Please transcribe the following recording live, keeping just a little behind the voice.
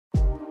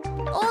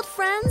Old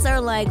friends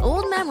are like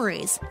old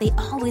memories. They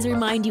always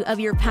remind you of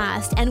your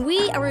past, and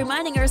we are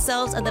reminding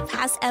ourselves of the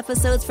past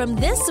episodes from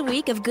this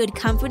week of Good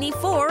Company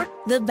for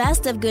the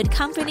best of Good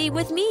Company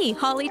with me,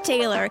 Holly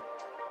Taylor.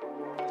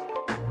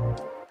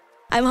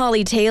 I'm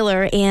Holly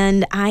Taylor,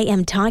 and I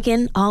am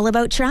talking all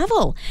about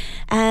travel,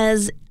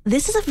 as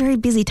this is a very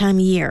busy time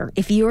of year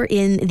if you're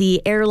in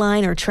the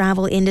airline or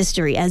travel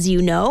industry, as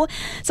you know.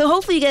 So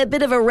hopefully you get a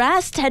bit of a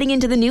rest heading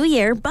into the new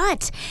year,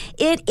 but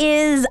it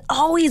is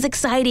always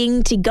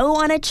exciting to go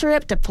on a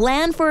trip, to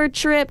plan for a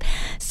trip.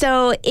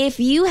 So if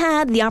you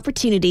had the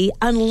opportunity,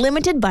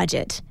 unlimited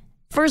budget,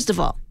 first of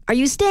all, are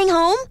you staying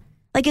home?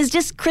 Like, is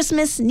just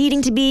Christmas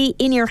needing to be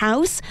in your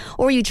house?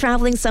 Or are you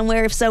traveling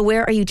somewhere? If so,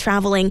 where are you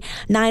traveling?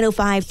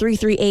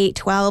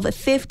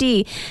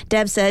 905-338-1250.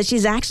 Deb says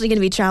she's actually going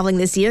to be traveling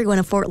this year, going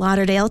to Fort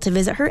Lauderdale to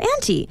visit her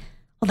auntie.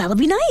 Well, that'll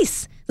be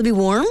nice. It'll be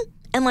warm.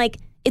 And,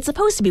 it's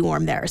supposed to be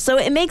warm there. So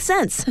it makes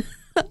sense.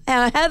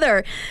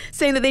 Heather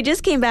saying that they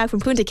just came back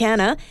from Punta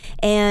Cana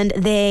and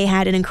they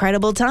had an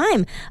incredible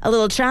time. A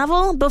little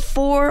travel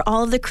before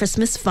all of the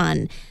Christmas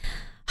fun.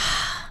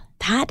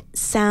 That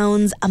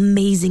sounds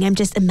amazing. I'm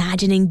just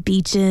imagining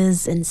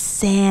beaches and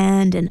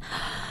sand and,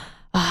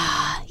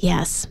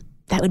 yes,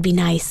 that would be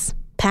nice.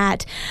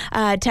 Pat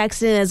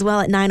texted as well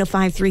at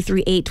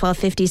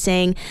 905-338-1250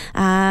 saying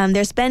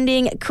they're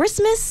spending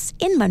Christmas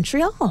in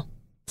Montreal.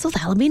 So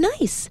that'll be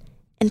nice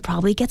and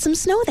probably get some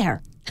snow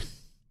there.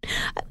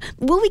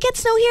 Will we get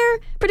snow here?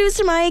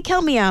 Producer Mike,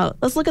 help me out.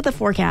 Let's look at the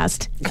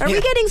forecast. Are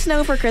we getting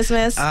snow for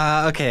Christmas?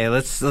 Okay,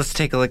 let's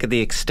take a look at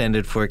the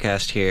extended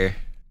forecast here.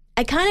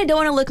 I kind of don't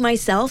want to look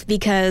myself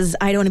because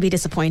I don't want to be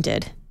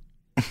disappointed.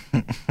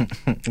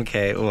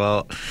 Okay,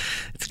 well,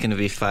 it's going to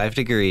be 5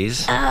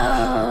 degrees.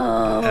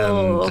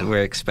 Oh. And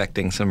we're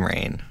expecting some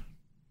rain.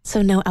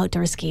 So no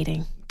outdoor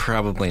skating.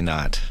 Probably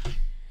not.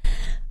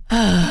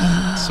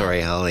 Sorry,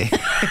 Holly.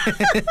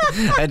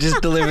 I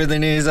just delivered the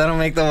news. I don't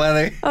make the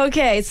weather.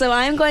 Okay, so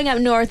I'm going up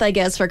north, I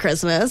guess, for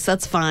Christmas.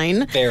 That's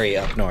fine. Very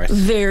up north.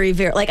 Very,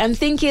 very. I'm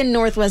thinking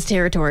Northwest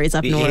Territories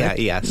up north. Yeah,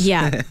 yes.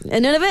 Yeah.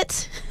 And none of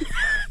it?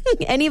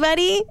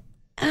 Anybody?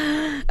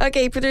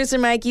 Okay, producer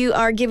Mike, you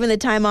are given the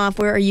time off.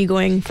 Where are you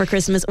going for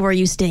Christmas, or are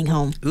you staying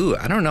home? Ooh,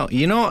 I don't know.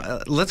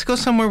 Let's go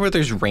somewhere where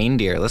there's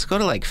reindeer. Let's go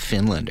to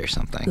Finland or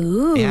something.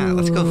 Ooh. Yeah,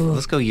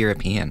 let's go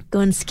European.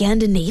 Going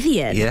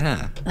Scandinavian.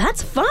 Yeah.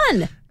 That's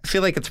fun. I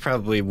feel like it's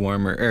probably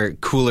warmer or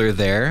cooler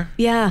there.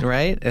 Yeah.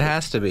 Right? It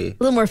has to be. A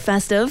little more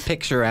festive.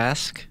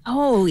 Picturesque.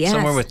 Oh, yes.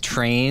 Somewhere with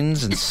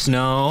trains and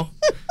snow.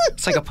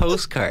 It's like a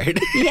postcard.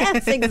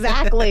 Yes,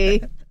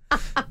 exactly.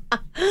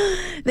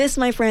 This,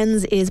 my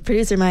friends, is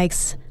producer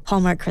Mike's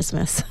Hallmark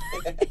Christmas.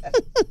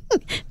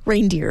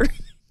 Reindeer.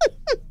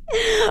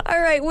 All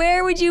right,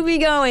 where would you be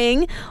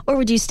going, or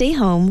would you stay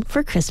home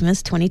for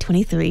Christmas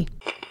 2023?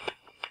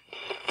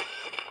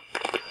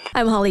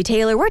 I'm Holly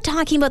Taylor. We're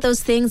talking about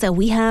those things that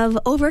we have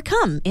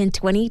overcome in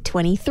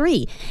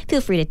 2023.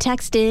 Feel free to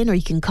text in, or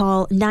you can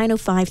call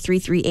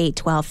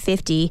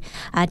 905-338-1250.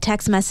 A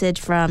text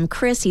message from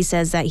Chris. He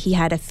says that he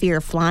had a fear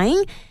of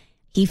flying.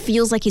 He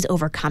feels like he's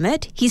overcome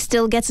it. He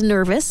still gets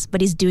nervous, but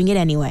he's doing it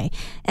anyway.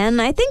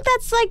 And I think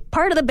that's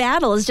part of the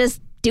battle, is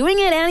just doing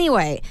it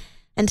anyway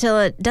until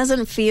it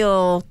doesn't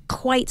feel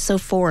quite so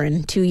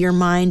foreign to your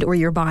mind or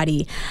your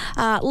body.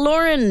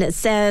 Lauren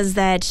says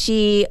that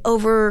she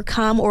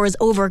is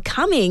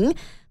overcoming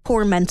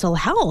poor mental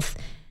health.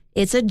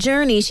 It's a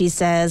journey, she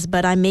says,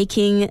 but I'm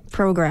making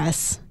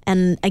progress.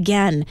 And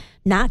again,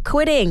 not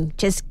quitting,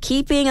 just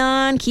keeping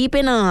on,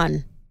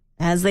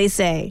 as they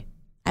say.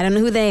 I don't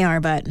know who they are,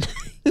 but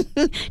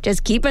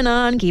just keeping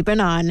on.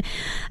 Some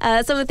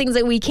of the things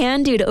that we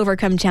can do to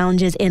overcome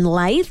challenges in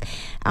life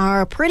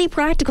are pretty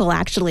practical,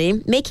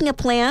 actually. Making a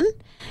plan,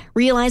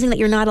 realizing that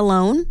you're not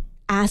alone,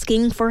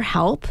 asking for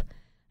help,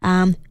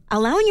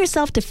 allowing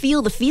yourself to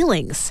feel the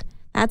feelings.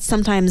 That's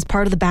sometimes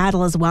part of the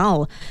battle as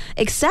well.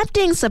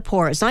 Accepting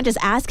support, it's not just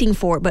asking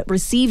for it, but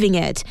receiving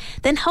it.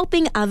 Then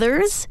helping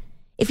others.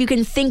 If you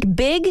can think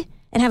big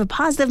and have a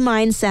positive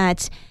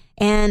mindset,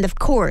 and of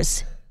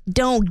course,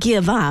 don't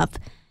give up.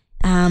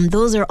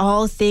 Those are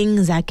all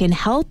things that can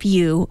help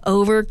you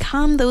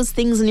overcome those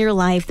things in your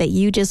life that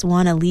you just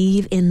want to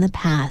leave in the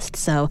past.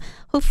 So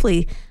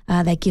hopefully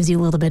that gives you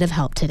a little bit of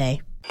help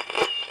today.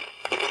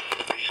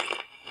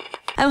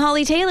 I'm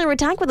Holly Taylor. We're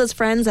talking with those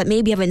friends that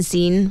maybe you haven't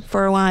seen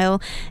for a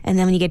while, and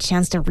then when you get a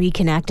chance to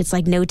reconnect, it's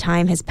like no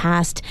time has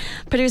passed.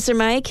 Producer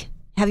Mike,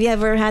 have you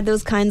ever had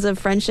those kinds of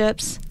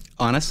friendships?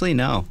 Honestly,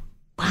 no.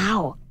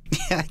 Wow.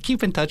 Yeah, I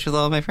keep in touch with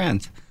all of my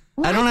friends.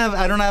 What? I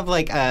don't have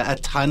a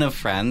ton of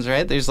friends,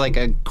 right? There's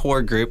a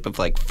core group of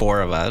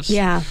 4 of us.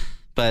 Yeah.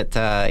 But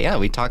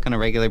we talk on a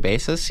regular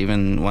basis.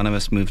 Even one of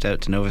us moved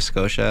out to Nova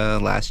Scotia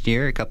last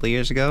year, a couple of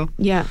years ago.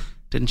 Yeah.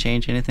 Didn't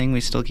change anything.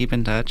 We still keep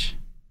in touch.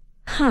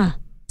 Huh.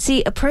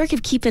 See, a perk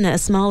of keeping a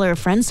smaller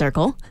friend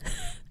circle,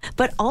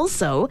 but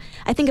also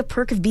I think a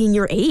perk of being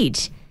your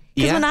age.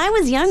 Because when I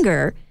was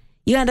younger,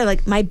 you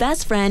had my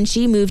best friend,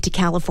 she moved to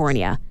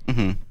California.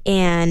 Mm-hmm.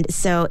 And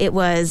so it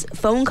was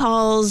phone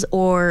calls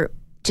or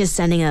just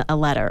sending a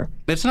letter.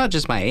 But it's not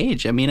just my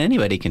age. I mean,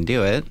 anybody can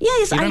do it.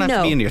 Yes, you don't I have know.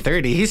 to be in your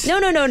 30s.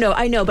 No,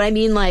 I know. But I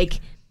mean, like,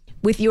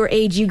 with your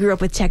age, you grew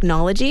up with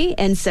technology,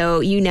 and so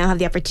you now have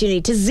the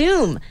opportunity to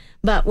Zoom.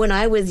 But when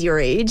I was your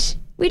age,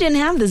 we didn't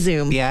have the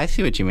Zoom. Yeah, I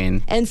see what you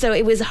mean. And so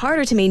it was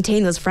harder to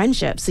maintain those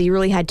friendships. So you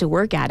really had to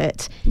work at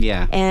it.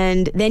 Yeah.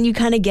 And then you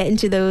kind of get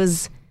into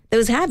those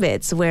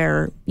habits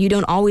where you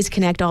don't always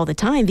connect all the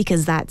time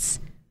because that's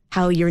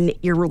how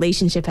your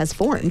relationship has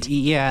formed.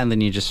 Yeah, and then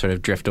you just sort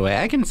of drift away.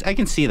 I can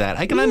see that.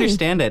 I can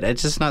understand it.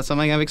 It's just not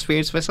something I've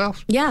experienced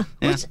myself. Yeah,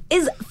 which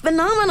is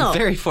phenomenal.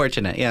 Very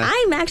fortunate, yeah.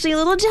 I'm actually a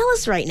little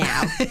jealous right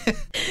now.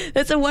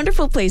 That's a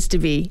wonderful place to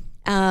be.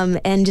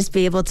 And just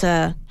be able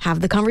to have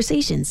the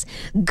conversations.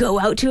 Go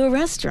out to a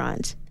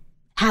restaurant.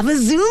 Have a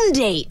Zoom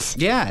date.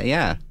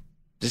 Yeah.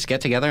 Just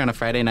get together on a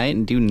Friday night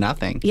and do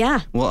nothing.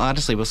 Yeah. Well,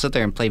 honestly, we'll sit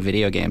there and play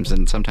video games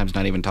and sometimes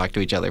not even talk to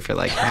each other for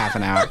like half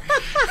an hour.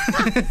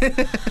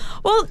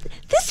 Well,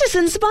 this just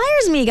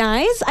inspires me,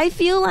 guys. I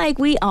feel like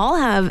we all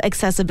have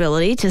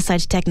accessibility to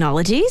such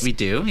technologies. We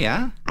do,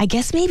 yeah. I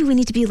guess maybe we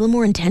need to be a little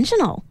more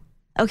intentional.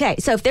 Okay,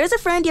 so if there's a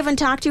friend you haven't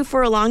talked to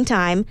for a long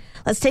time,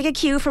 let's take a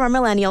cue from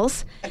our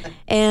millennials,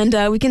 and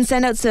we can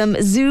send out some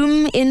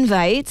Zoom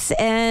invites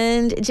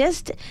and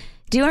just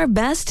do our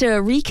best to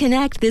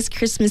reconnect this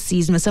Christmas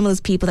season with some of those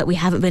people that we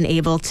haven't been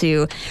able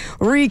to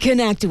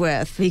reconnect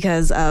with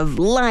because of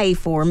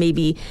life, or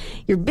maybe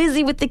you're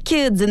busy with the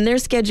kids and their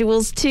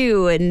schedules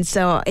too. And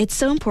so it's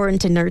so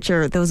important to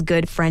nurture those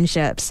good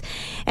friendships.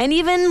 And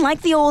even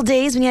like the old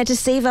days when you had to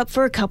save up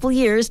for a couple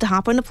years to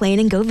hop on a plane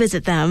and go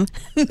visit them,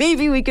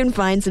 maybe we can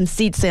find some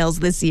seat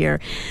sales this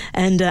year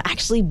and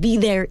actually be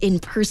there in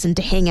person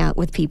to hang out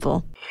with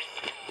people.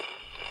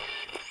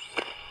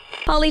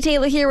 Holly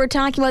Taylor here. We're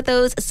talking about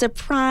those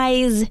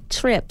surprise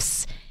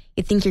trips.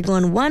 You think you're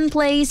going one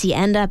place, you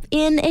end up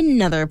in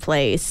another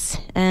place.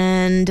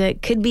 And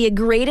it could be a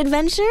great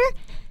adventure.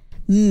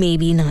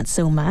 Maybe not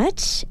so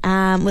much.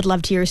 Would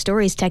love to hear your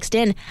stories. Text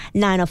in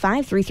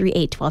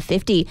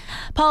 905-338-1250.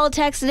 Paul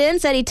texted in,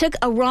 said he took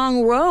a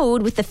wrong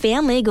road with the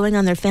family going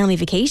on their family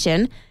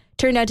vacation.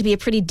 Turned out to be a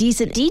pretty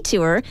decent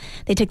detour.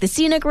 They took the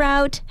scenic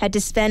route, had to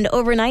spend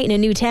overnight in a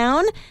new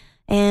town,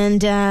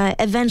 and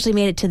eventually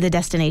made it to the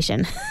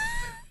destination.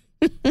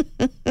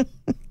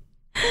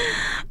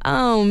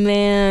 Oh,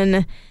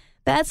 man.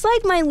 That's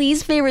like my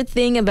least favorite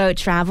thing about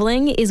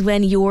traveling is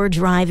when you're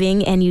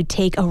driving and you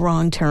take a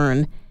wrong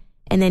turn.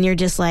 And then you're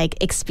just like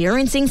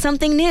experiencing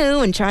something new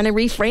and trying to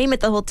reframe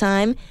it the whole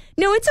time.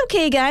 No, it's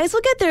okay, guys.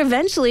 We'll get there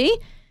eventually.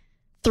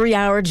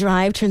 3-hour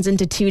drive turns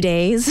into 2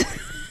 days.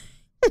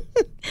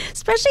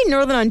 Especially in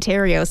Northern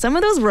Ontario. Some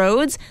of those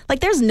roads,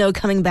 like there's no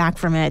coming back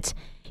from it.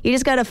 You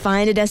just got to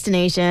find a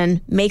destination,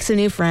 make some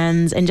new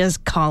friends, and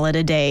just call it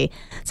a day.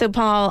 So,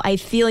 Paul, I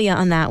feel you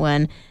on that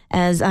one,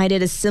 as I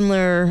did a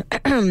similar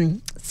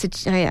I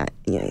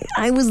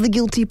was the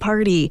guilty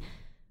party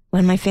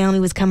when my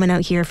family was coming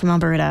out here from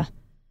Alberta.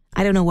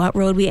 I don't know what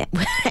road we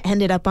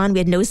ended up on. We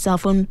had no cell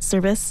phone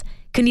service.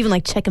 Couldn't even,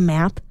 like, check a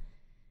map.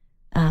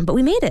 But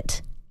we made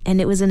it, and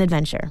it was an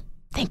adventure.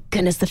 Thank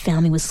goodness the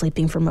family was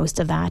sleeping for most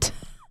of that.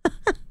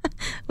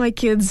 My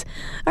kids,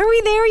 are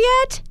we there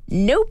yet?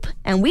 Nope.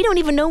 And we don't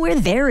even know where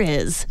there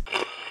is.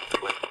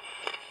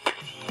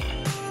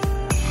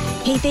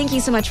 Hey, thank you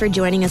so much for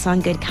joining us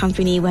on Good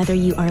Company, whether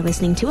you are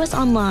listening to us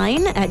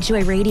online at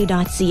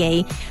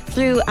joyradio.ca,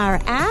 through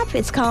our app,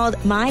 it's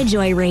called My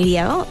Joy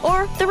Radio,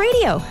 or the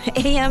radio,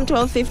 AM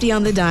 1250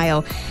 on the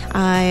dial.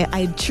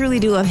 I truly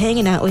do love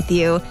hanging out with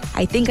you.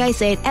 I think I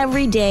say it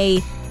every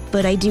day,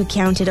 but I do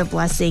count it a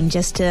blessing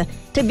just to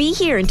be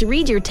here and to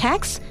read your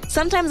texts.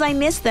 Sometimes I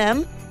miss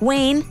them.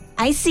 Wayne,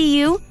 I see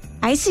you.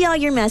 I see all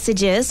your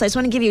messages. So I just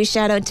want to give you a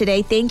shout out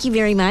today. Thank you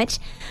very much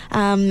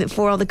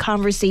for all the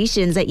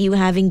conversations that you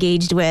have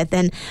engaged with.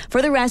 And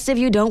for the rest of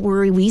you, don't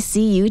worry. We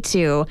see you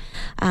too.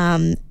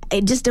 I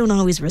just don't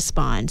always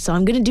respond. So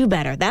I'm going to do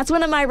better. That's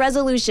one of my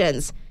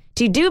resolutions,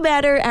 to do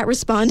better at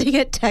responding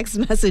at text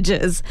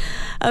messages.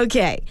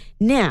 Okay.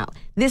 Now,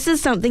 this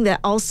is something that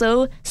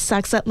also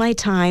sucks up my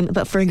time,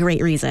 but for a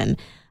great reason.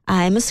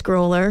 I'm a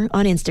scroller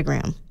on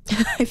Instagram.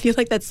 I feel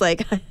like that's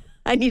like,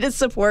 I need a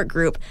support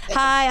group.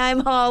 Hi, I'm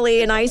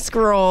Holly and I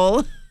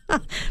scroll.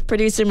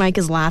 Producer Mike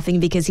is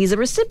laughing because he's a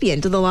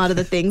recipient of a lot of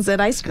the things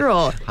that I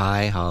scroll.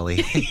 Hi,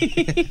 Holly.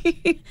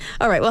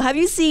 All right. Well, have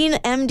you seen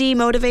MD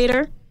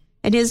Motivator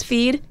and his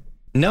feed?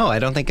 No, I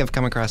don't think I've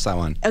come across that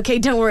one. Okay,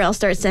 don't worry. I'll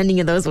start sending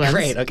you those ones.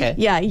 Great, okay.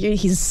 Yeah,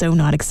 he's so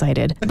not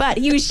excited. But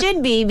you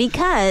should be,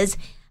 because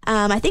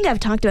I think I've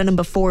talked about him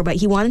before, but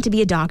he wanted to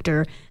be a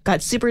doctor,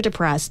 got super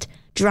depressed,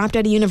 dropped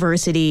out of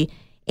university,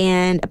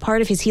 and a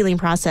part of his healing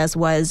process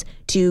was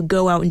to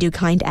go out and do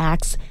kind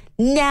acts.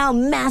 Now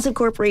massive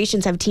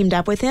corporations have teamed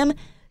up with him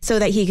so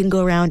that he can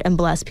go around and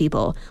bless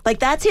people. Like,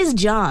 that's his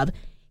job.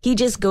 He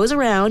just goes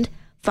around,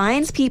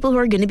 finds people who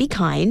are going to be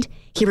kind.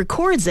 He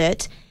records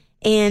it.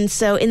 And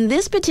so in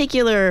this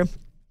particular,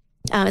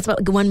 it's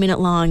about 1 minute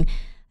long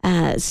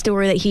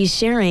story that he's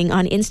sharing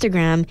on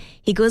Instagram,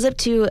 he goes up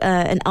to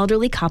an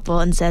elderly couple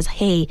and says,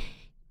 hey,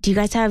 do you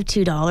guys have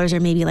 $2 or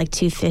maybe like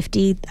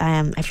 $2.50?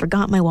 I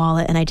forgot my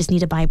wallet and I just need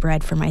to buy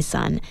bread for my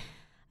son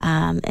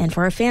and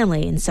for our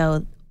family. And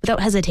so without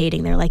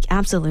hesitating, they're like,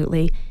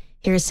 absolutely,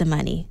 here's some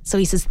money. So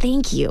he says,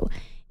 thank you.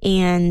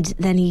 And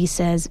then he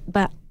says,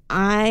 but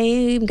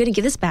I'm going to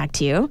give this back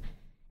to you.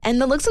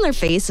 And the looks on their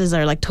faces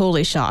are like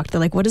totally shocked.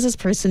 They're like, what is this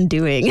person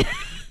doing?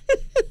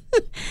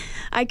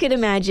 I could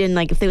imagine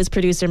like if it was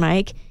producer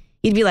Mike,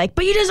 he'd be like,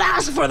 but you just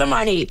asked for the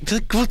money.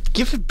 Like, well,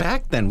 give it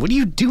back then. What are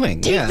you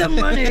doing? Take the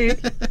money.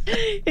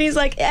 And he's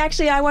like,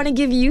 actually, I want to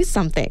give you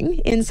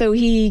something. And so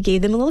he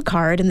gave them a little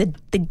card. And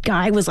the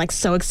guy was like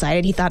so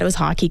excited. He thought it was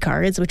hockey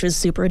cards, which was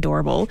super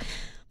adorable.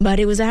 But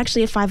it was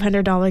actually a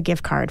 $500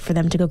 gift card for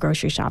them to go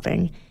grocery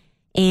shopping.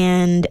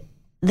 And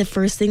the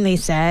first thing they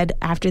said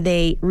after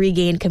they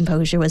regained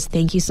composure was,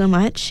 thank you so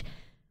much.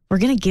 We're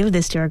going to give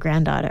this to our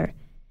granddaughter.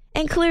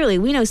 And clearly,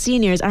 we know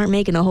seniors aren't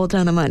making a whole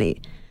ton of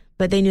money.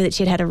 But they knew that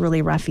she had had a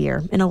really rough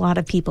year. And a lot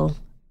of people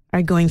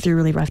are going through a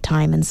really rough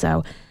time. And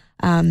so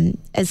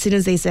as soon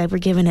as they said, we're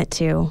giving it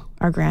to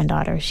our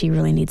granddaughter, she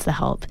really needs the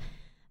help,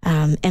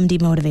 MD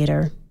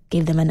Motivator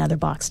gave them another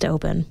box to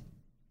open,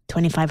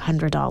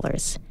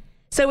 $2,500.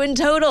 So in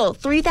total,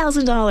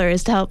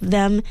 $3,000 to help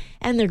them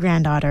and their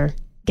granddaughter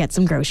get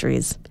some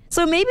groceries.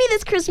 So maybe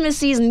this Christmas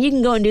season, you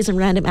can go and do some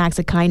random acts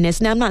of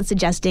kindness. Now, I'm not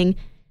suggesting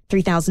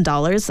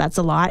 $3,000. That's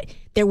a lot.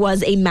 There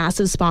was a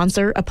massive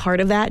sponsor, a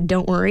part of that.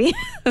 Don't worry.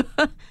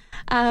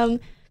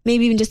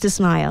 Maybe even just a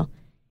smile.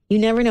 You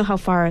never know how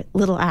far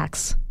little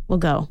acts will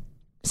go.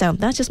 So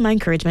that's just my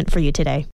encouragement for you today.